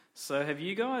So have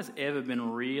you guys ever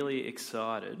been really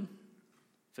excited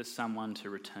for someone to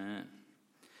return?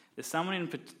 There's someone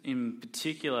in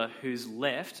particular who's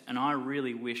left and I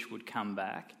really wish would come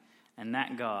back, and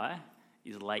that guy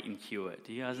is Leighton Hewitt.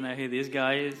 Do you guys know who this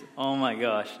guy is? Oh my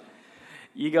gosh.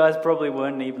 You guys probably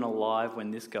weren't even alive when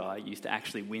this guy used to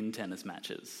actually win tennis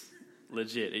matches.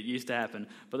 Legit, it used to happen.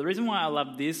 But the reason why I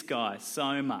love this guy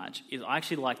so much is I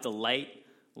actually like the late,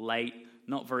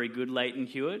 not very good Leighton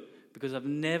Hewitt, because I've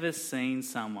never seen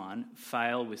someone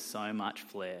fail with so much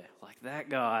flair. Like, that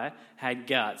guy had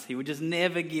guts. He would just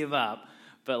never give up,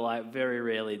 but like very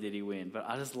rarely did he win. But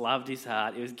I just loved his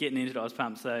heart. He was getting into it. I was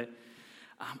pumped. So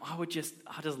I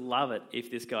just love it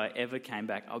if this guy ever came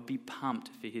back. I'd be pumped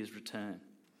for his return.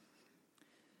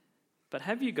 But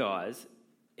have you guys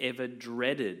ever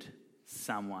dreaded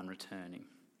someone returning?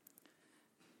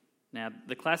 Now,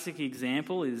 the classic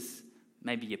example is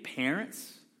maybe your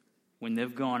parents, when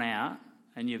they've gone out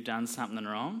and you've done something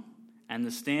wrong. And the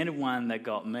standard one that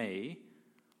got me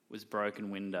was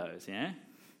broken windows, yeah?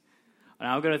 And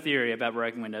I've got a theory about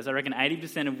broken windows. I reckon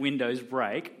 80% of windows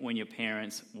break when your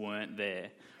parents weren't there.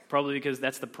 Probably because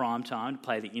that's the prime time to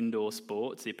play the indoor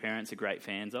sports your parents are great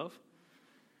fans of.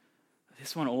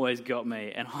 This one always got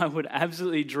me, and I would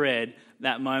absolutely dread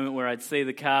that moment where I'd see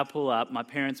the car pull up, my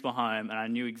parents were home, and I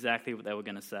knew exactly what they were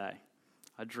going to say.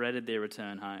 I dreaded their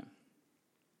return home.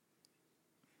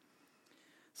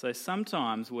 So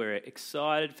sometimes we're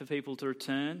excited for people to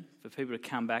return, for people to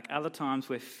come back. Other times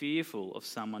we're fearful of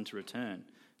someone to return.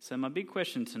 So my big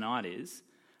question tonight is,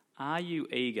 are you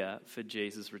eager for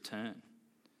Jesus' return?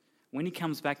 When he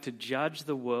comes back to judge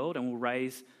the world and will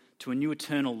raise to a new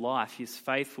eternal life his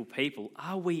faithful people,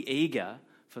 are we eager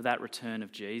for that return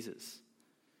of Jesus?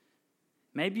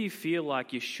 Maybe you feel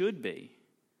like you should be,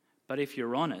 but if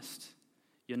you're honest,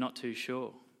 you're not too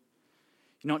sure.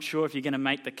 You're not sure if you're going to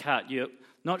make the cut. You're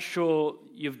not sure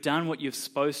you've done what you're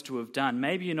supposed to have done.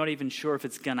 Maybe you're not even sure if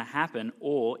it's going to happen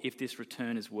or if this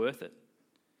return is worth it.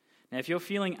 Now, if you're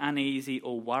feeling uneasy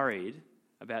or worried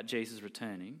about Jesus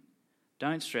returning,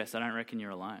 don't stress. I don't reckon you're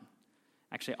alone.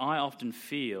 Actually, I often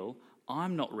feel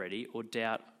I'm not ready or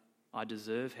doubt I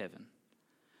deserve heaven.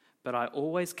 But I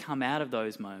always come out of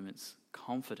those moments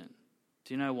confident.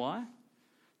 Do you know why?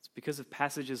 It's because of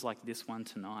passages like this one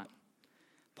tonight.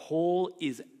 Paul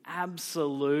is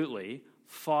absolutely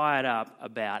fired up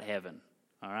about heaven.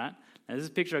 All right? Now, this is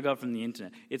a picture I got from the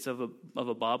internet. It's of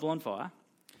a Bible on fire.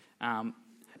 And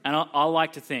I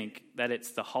like to think that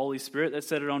it's the Holy Spirit that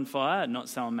set it on fire, not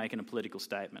someone making a political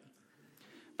statement.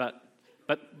 But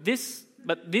this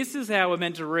is how we're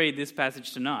meant to read this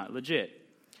passage tonight, legit.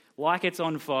 Like it's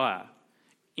on fire,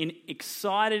 in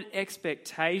excited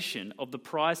expectation of the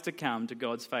prize to come to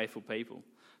God's faithful people,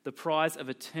 the prize of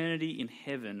eternity in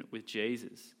heaven with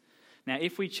Jesus. Now,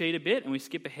 if we cheat a bit and we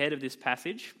skip ahead of this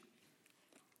passage,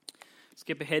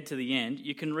 skip ahead to the end,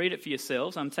 you can read it for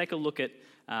yourselves. Take a look at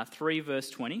 3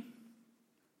 verse 20.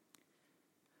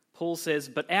 Paul says,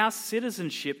 "But our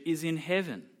citizenship is in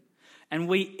heaven, and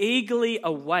we eagerly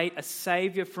await a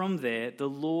Saviour from there, the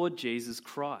Lord Jesus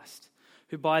Christ,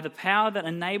 who by the power that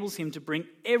enables him to bring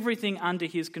everything under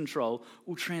his control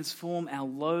will transform our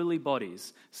lowly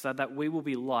bodies so that we will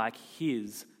be like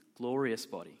his glorious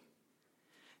body."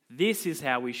 This is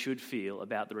how we should feel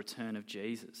about the return of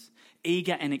Jesus,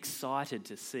 eager and excited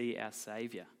to see our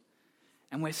Saviour.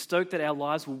 And we're stoked that our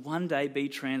lives will one day be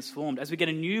transformed as we get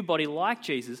a new body like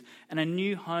Jesus and a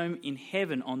new home in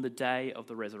heaven on the day of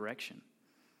the resurrection.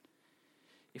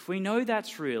 If we know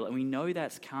that's real and we know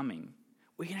that's coming,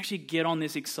 we can actually get on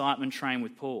this excitement train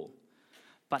with Paul.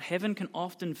 But heaven can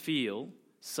often feel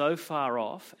so far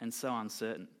off and so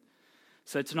uncertain.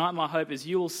 So tonight my hope is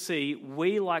you will see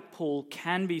we, like Paul,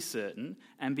 can be certain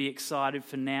and be excited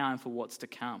for now and for what's to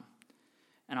come.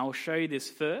 And I will show you this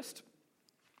first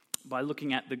by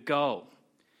looking at the goal,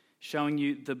 showing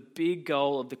you the big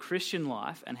goal of the Christian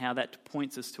life and how that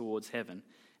points us towards heaven.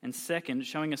 And second,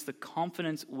 showing us the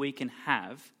confidence we can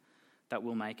have that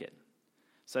we'll make it.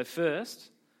 So first,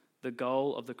 the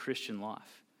goal of the Christian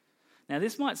life. Now,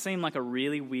 this might seem like a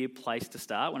really weird place to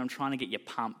start when I'm trying to get you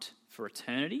pumped for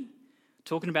eternity,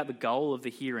 talking about the goal of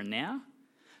the here and now,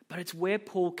 but it's where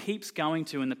Paul keeps going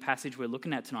to in the passage we're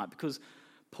looking at tonight, because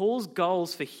Paul's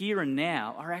goals for here and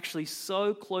now are actually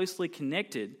so closely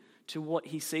connected to what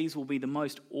he sees will be the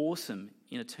most awesome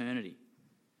in eternity.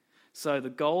 So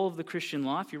the goal of the Christian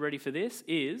life, you ready for this,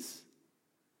 is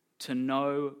to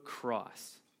know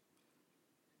Christ.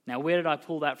 Now, where did I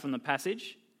pull that from the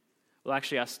passage? Well,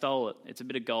 actually, I stole it. It's a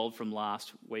bit of gold from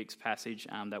last week's passage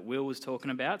that Will was talking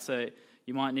about. So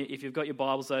you might, if you've got your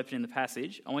Bibles open in the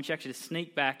passage, I want you actually to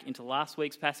sneak back into last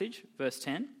week's passage, verse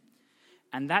 10,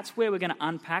 And that's where we're going to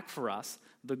unpack for us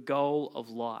the goal of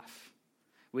life.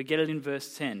 We get it in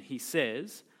verse 10. He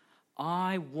says,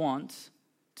 I want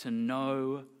to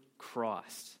know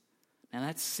Christ. Now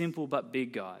that's simple but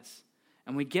big, guys.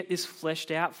 And we get this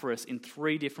fleshed out for us in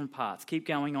 3 different parts. Keep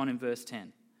going on in verse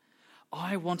 10.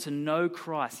 I want to know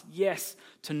Christ. Yes,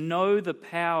 to know the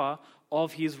power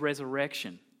of his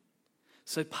resurrection.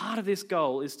 So part of this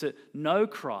goal is to know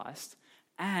Christ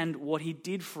and what he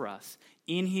did for us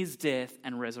in his death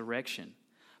and resurrection.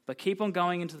 But keep on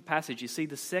going into the passage. You see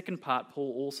the second part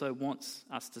Paul also wants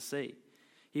us to see.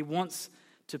 He wants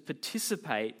to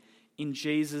participate in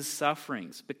Jesus'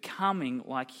 sufferings, becoming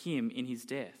like him in his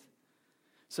death.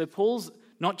 So Paul's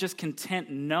not just content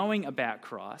knowing about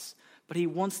Christ, but he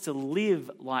wants to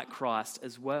live like Christ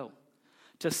as well,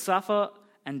 to suffer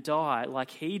and die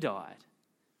like he died.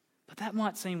 But that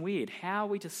might seem weird. How are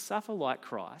we to suffer like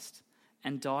Christ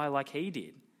and die like he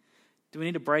did? Do we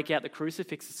need to break out the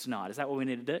crucifixes tonight? Is that what we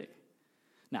need to do?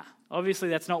 No, obviously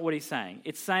that's not what he's saying.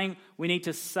 It's saying we need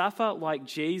to suffer like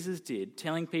Jesus did,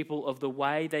 telling people of the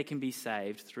way they can be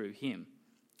saved through him.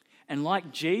 And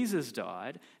like Jesus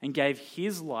died and gave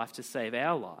his life to save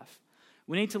our life,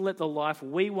 we need to let the life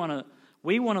we want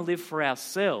to live for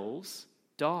ourselves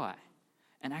die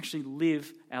and actually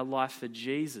live our life for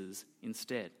Jesus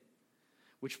instead.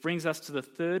 Which brings us to the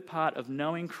third part of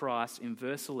knowing Christ in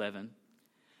verse 11,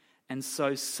 and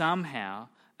so somehow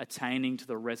attaining to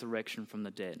the resurrection from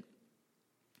the dead.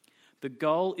 The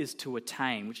goal is to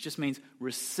attain, which just means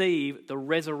receive the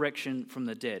resurrection from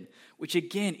the dead, which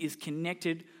again is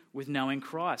connected with knowing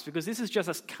Christ, because this is just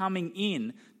us coming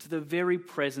in to the very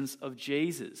presence of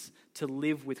Jesus to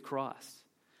live with Christ.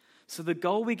 So the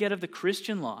goal we get of the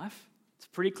Christian life, it's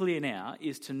pretty clear now,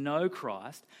 is to know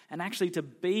Christ and actually to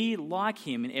be like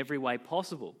him in every way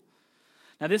possible.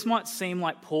 Now this might seem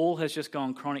like Paul has just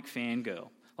gone chronic fangirl.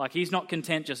 Like he's not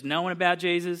content just knowing about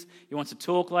Jesus. He wants to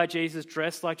talk like Jesus,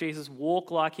 dress like Jesus,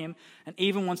 walk like him, and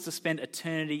even wants to spend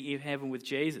eternity in heaven with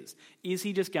Jesus. Is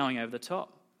he just going over the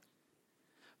top?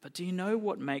 But do you know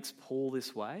what makes Paul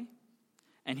this way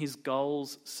and his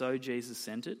goals so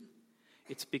Jesus-centered?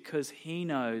 It's because he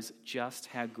knows just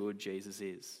how good Jesus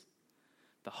is.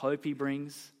 The hope he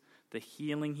brings, the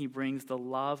healing he brings, the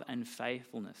love and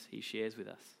faithfulness he shares with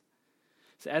us.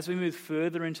 So as we move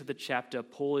further into the chapter,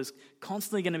 Paul is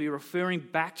constantly going to be referring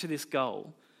back to this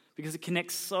goal because it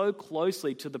connects so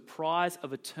closely to the prize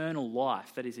of eternal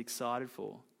life that he's excited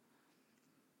for.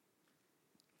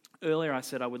 Earlier I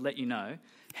said I would let you know,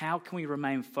 how can we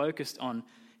remain focused on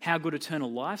how good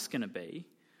eternal life's going to be?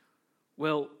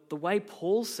 Well, the way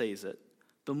Paul sees it,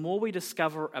 the more we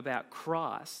discover about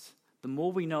Christ, the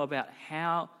more we know about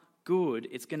how good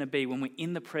it's going to be when we're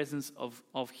in the presence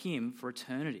of him for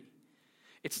eternity.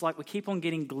 It's like we keep on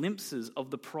getting glimpses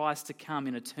of the prize to come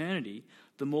in eternity,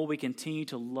 the more we continue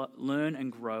to learn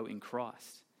and grow in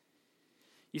Christ.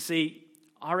 You see,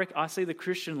 I see the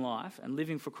Christian life and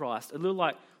living for Christ a little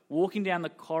like walking down the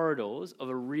corridors of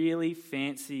a really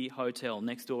fancy hotel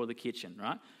next door to the kitchen,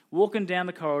 right? Walking down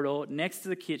the corridor next to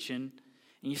the kitchen,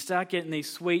 and you start getting these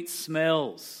sweet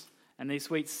smells and these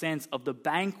sweet scents of the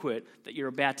banquet that you're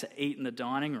about to eat in the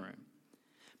dining room.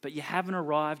 But you haven't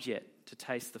arrived yet to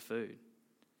taste the food.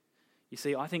 You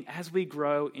see, I think as we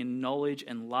grow in knowledge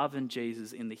and love in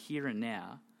Jesus in the here and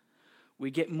now,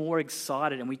 we get more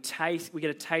excited and we get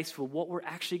a taste for what we're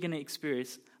actually going to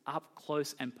experience up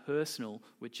close and personal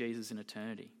with Jesus in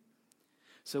eternity.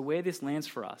 So where this lands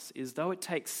for us is, though it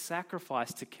takes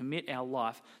sacrifice to commit our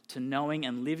life to knowing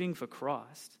and living for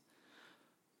Christ,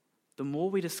 the more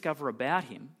we discover about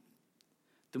him,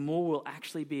 the more we'll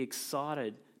actually be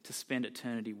excited to spend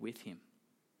eternity with him.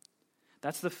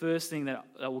 That's the first thing that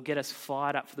will get us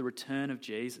fired up for the return of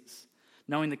Jesus.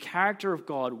 Knowing the character of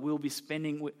God we'll be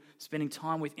spending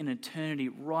time with in eternity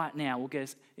right now will get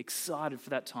us excited for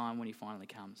that time when he finally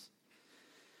comes.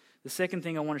 The second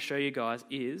thing I want to show you guys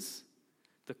is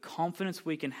the confidence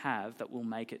we can have that we'll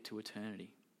make it to eternity.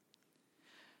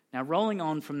 Now, rolling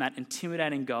on from that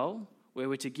intimidating goal, where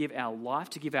we're to give our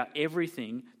life, to give our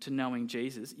everything to knowing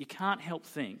Jesus, you can't help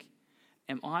think,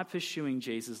 am I pursuing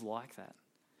Jesus like that?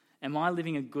 Am I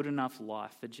living a good enough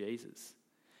life for Jesus?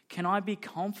 Can I be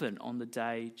confident on the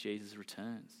day Jesus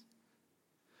returns?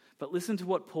 But listen to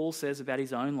what Paul says about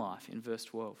his own life in verse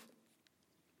 12.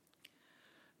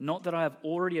 Not that I have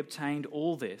already obtained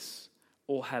all this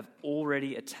or have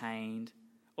already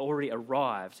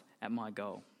arrived at my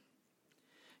goal.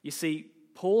 You see,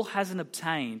 Paul hasn't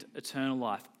obtained eternal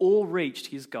life or reached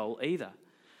his goal either.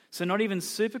 So not even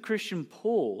super Christian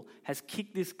Paul has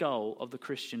kicked this goal of the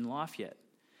Christian life yet.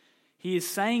 He is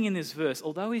saying in this verse,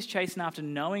 although he's chasing after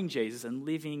knowing Jesus and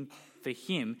living for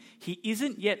him, he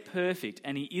isn't yet perfect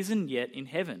and he isn't yet in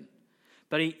heaven.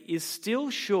 But he is still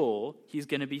sure he's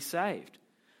going to be saved.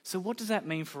 So what does that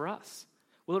mean for us?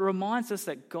 Well, it reminds us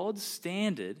that God's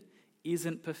standard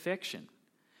isn't perfection.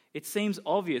 It seems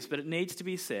obvious, but it needs to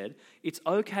be said. It's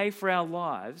okay for our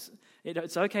lives.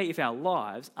 It's okay if our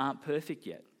lives aren't perfect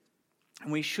yet.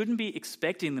 And we shouldn't be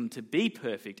expecting them to be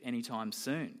perfect anytime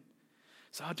soon.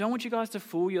 So I don't want you guys to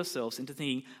fool yourselves into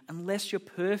thinking, unless you're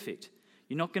perfect,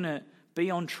 you're not going to be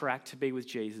on track to be with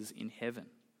Jesus in heaven.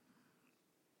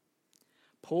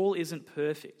 Paul isn't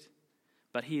perfect,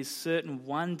 but he is certain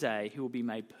one day he will be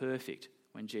made perfect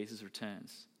when Jesus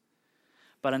returns.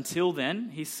 But until then,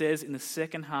 he says in the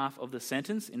second half of the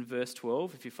sentence in verse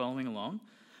 12, if you're following along,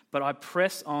 but I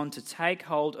press on to take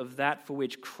hold of that for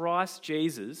which Christ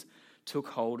Jesus took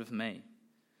hold of me.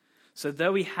 So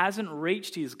though he hasn't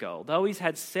reached his goal, though he's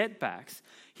had setbacks,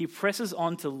 he presses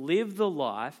on to live the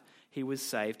life he was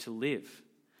saved to live.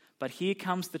 But here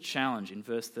comes the challenge in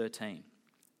verse 13.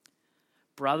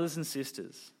 Brothers and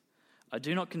sisters, I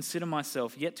do not consider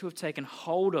myself yet to have taken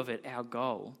hold of it, our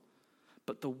goal,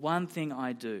 but the one thing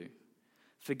I do,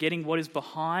 forgetting what is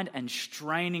behind and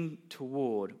straining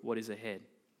toward what is ahead.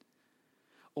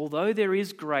 Although there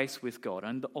is grace with God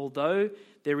and although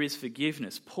there is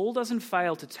forgiveness, Paul doesn't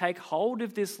fail to take hold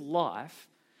of this life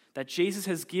that Jesus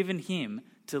has given him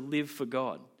to live for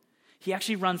God. He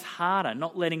actually runs harder,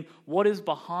 not letting what is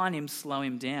behind him slow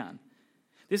him down.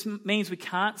 This means we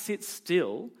can't sit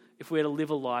still if we're to live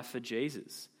a life for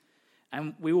Jesus.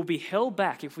 And we will be held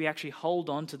back if we actually hold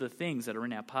on to the things that are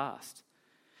in our past.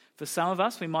 For some of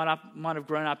us, we might have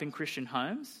grown up in Christian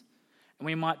homes, and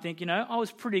we might think, I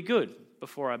was pretty good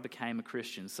before I became a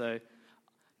Christian. So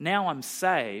now I'm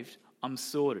saved, I'm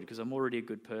sorted because I'm already a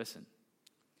good person.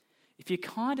 If you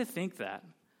kind of think that,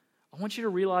 I want you to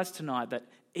realize tonight that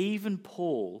even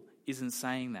Paul isn't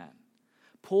saying that.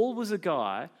 Paul was a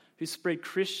guy who spread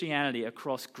Christianity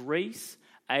across Greece,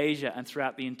 Asia, and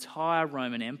throughout the entire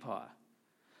Roman Empire.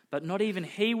 But not even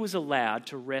he was allowed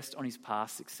to rest on his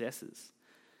past successes.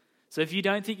 So if you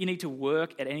don't think you need to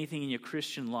work at anything in your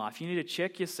Christian life, you need to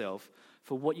check yourself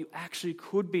for what you actually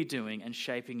could be doing and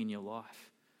shaping in your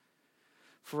life.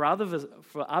 For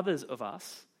others of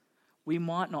us, we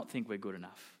might not think we're good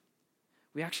enough.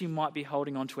 We actually might be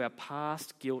holding on to our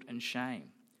past guilt and shame.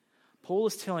 Paul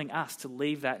is telling us to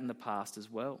leave that in the past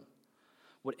as well.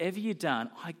 Whatever you've done,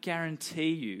 I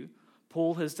guarantee you,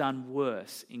 Paul has done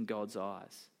worse in God's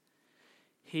eyes.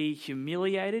 He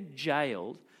humiliated,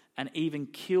 jailed, and even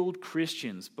killed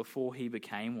Christians before he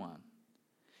became one.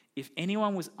 If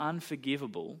anyone was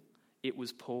unforgivable, it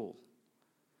was Paul.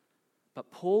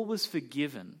 But Paul was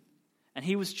forgiven, and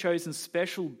he was chosen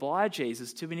special by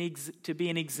Jesus to be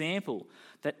an example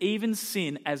that even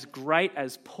sin as great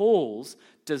as Paul's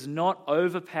does not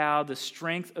overpower the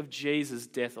strength of Jesus'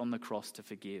 death on the cross to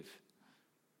forgive.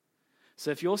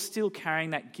 So if you're still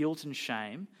carrying that guilt and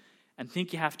shame and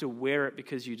think you have to wear it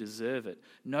because you deserve it,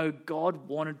 no, God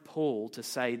wanted Paul to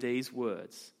say these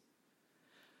words.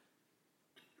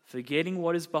 Forgetting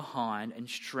what is behind and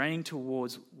straining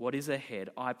towards what is ahead,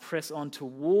 I press on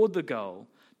toward the goal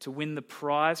to win the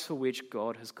prize for which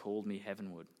God has called me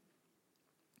heavenward.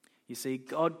 You see,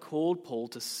 God called Paul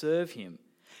to serve him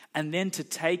and then to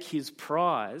take his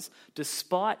prize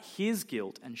despite his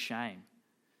guilt and shame.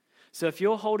 So if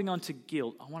you're holding on to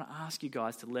guilt, I want to ask you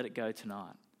guys to let it go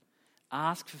tonight.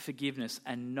 Ask for forgiveness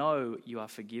and know you are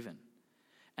forgiven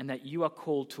and that you are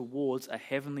called towards a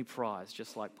heavenly prize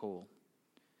just like Paul.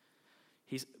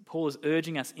 Paul is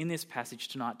urging us in this passage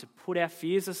tonight to put our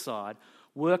fears aside,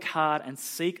 work hard and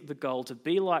seek the goal to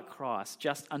be like Christ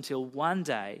just until one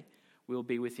day we'll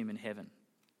be with him in heaven.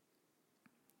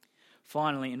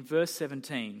 Finally, in verse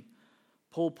 17,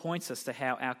 Paul points us to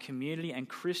how our community and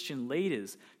Christian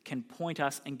leaders can point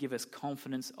us and give us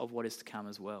confidence of what is to come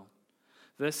as well.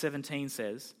 Verse 17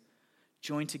 says,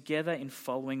 "Join together in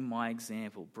following my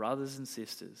example, brothers and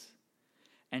sisters,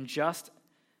 and just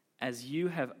as you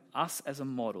have us as a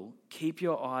model, keep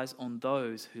your eyes on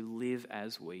those who live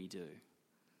as we do."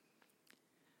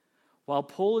 While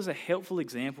Paul is a helpful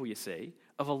example, you see,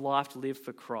 of a life lived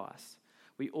for Christ,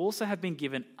 we also have been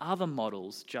given other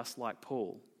models just like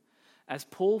Paul. As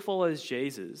Paul follows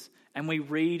Jesus and we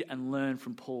read and learn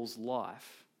from Paul's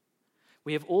life,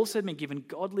 we have also been given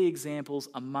godly examples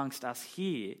amongst us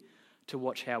here to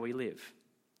watch how we live.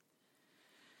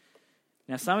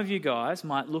 Now, some of you guys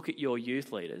might look at your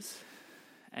youth leaders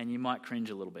and you might cringe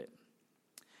a little bit.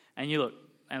 And you look,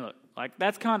 like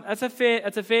that's a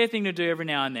fair thing to do every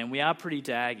now and then. We are pretty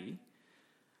daggy.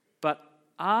 But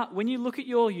when you look at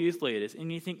your youth leaders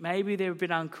and you think maybe they're a bit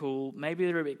uncool, maybe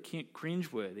they're a bit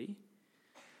cringeworthy,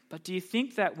 but do you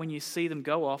think that when you see them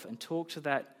go off and talk to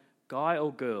that guy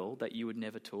or girl that you would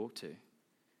never talk to?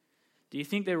 Do you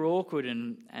think they're awkward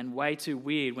and way too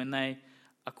weird when they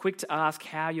are quick to ask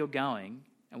how you're going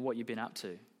and what you've been up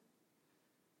to?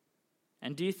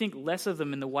 And do you think less of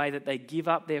them in the way that they give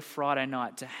up their Friday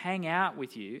night to hang out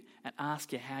with you and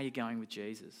ask you how you're going with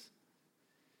Jesus?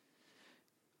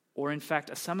 Or in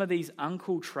fact, are some of these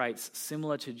uncool traits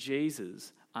similar to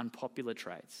Jesus' unpopular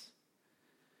traits?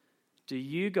 Do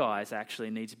you guys actually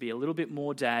need to be a little bit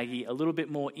more daggy, a little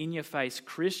bit more in-your-face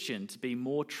Christian to be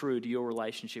more true to your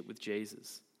relationship with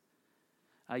Jesus?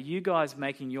 Are you guys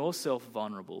making yourself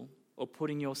vulnerable or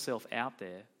putting yourself out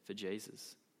there for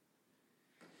Jesus?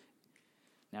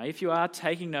 Now, if you are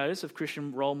taking notice of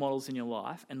Christian role models in your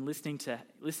life and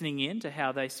listening in to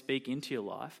how they speak into your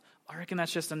life, I reckon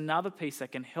that's just another piece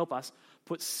that can help us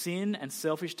put sin and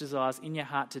selfish desires in your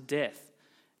heart to death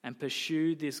and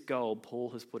pursue this goal Paul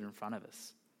has put in front of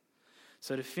us.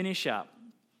 So to finish up,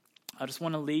 I just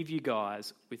want to leave you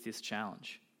guys with this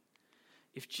challenge.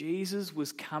 If Jesus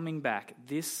was coming back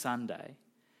this Sunday,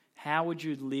 how would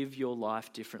you live your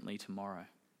life differently tomorrow?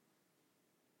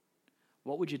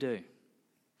 What would you do?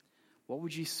 What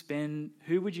would you spend?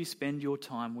 Who would you spend your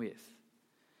time with?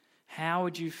 How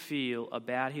would you feel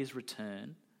about his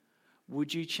return?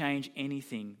 Would you change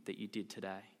anything that you did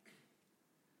today?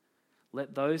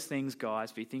 Let those things,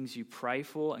 guys, be things you pray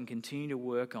for and continue to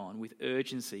work on with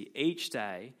urgency each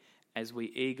day as we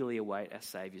eagerly await our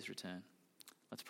Saviour's return.